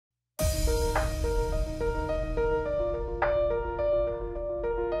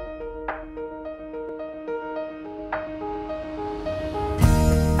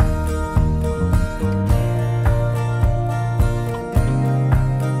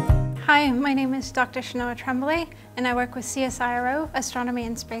Hi, my name is Dr. Chenoa Tremblay, and I work with CSIRO, Astronomy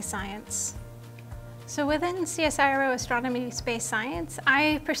and Space Science. So within CSIRO Astronomy Space Science,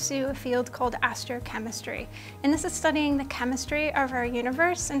 I pursue a field called astrochemistry. And this is studying the chemistry of our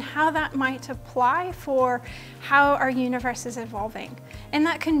universe and how that might apply for how our universe is evolving. And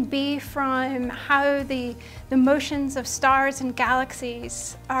that can be from how the motions of stars and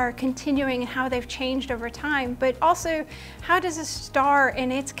galaxies are continuing and how they've changed over time, but also how does a star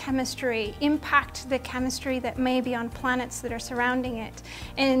and its chemistry impact the chemistry that may be on planets that are surrounding it,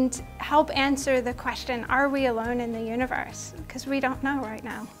 and help answer the question, are we alone in the universe? Because we don't know right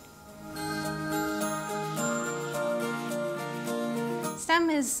now. STEM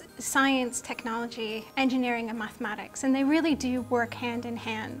is science, technology, engineering, and mathematics, and they really do work hand in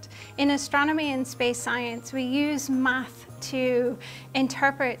hand. In astronomy and space science, we use math to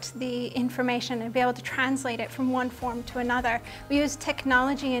interpret the information and be able to translate it from one form to another. We use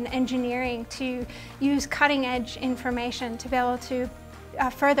technology and engineering to use cutting-edge information to be able to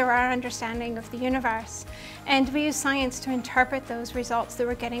further our understanding of the universe. And we use science to interpret those results that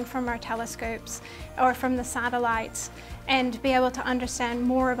we're getting from our telescopes or from the satellites and be able to understand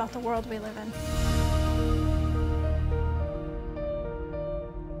more about the world we live in.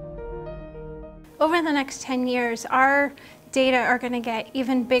 Over the next 10 years, our data are going to get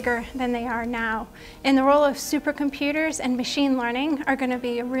even bigger than they are now. And the role of supercomputers and machine learning are going to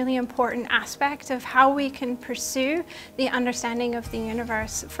be a really important aspect of how we can pursue the understanding of the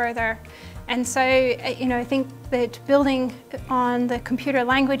universe further. And so, I think that building on the computer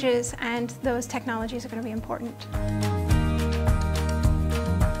languages and those technologies are going to be important.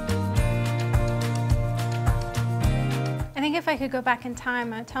 I think if I could go back in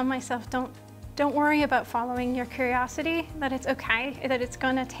time, I'd tell myself, don't worry about following your curiosity, that it's okay, that it's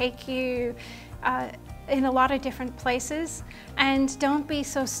going to take you in a lot of different places, and don't be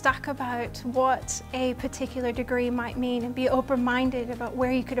so stuck about what a particular degree might mean, and be open-minded about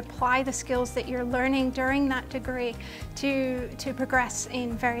where you could apply the skills that you're learning during that degree to progress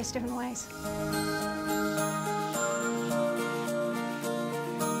in various different ways.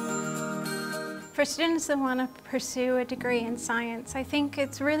 For students that want to pursue a degree in science, I think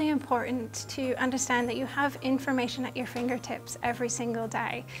it's really important to understand that you have information at your fingertips every single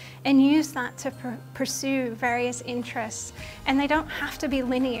day, and use that to pursue various interests. And they don't have to be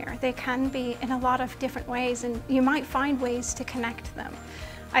linear. They can be in a lot of different ways, and you might find ways to connect them.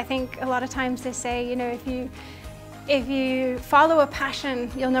 I think a lot of times they say, if you follow a passion,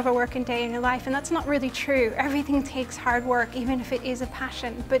 you'll never work a day in your life, and that's not really true. Everything takes hard work, even if it is a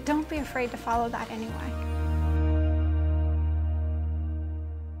passion, but don't be afraid to follow that anyway.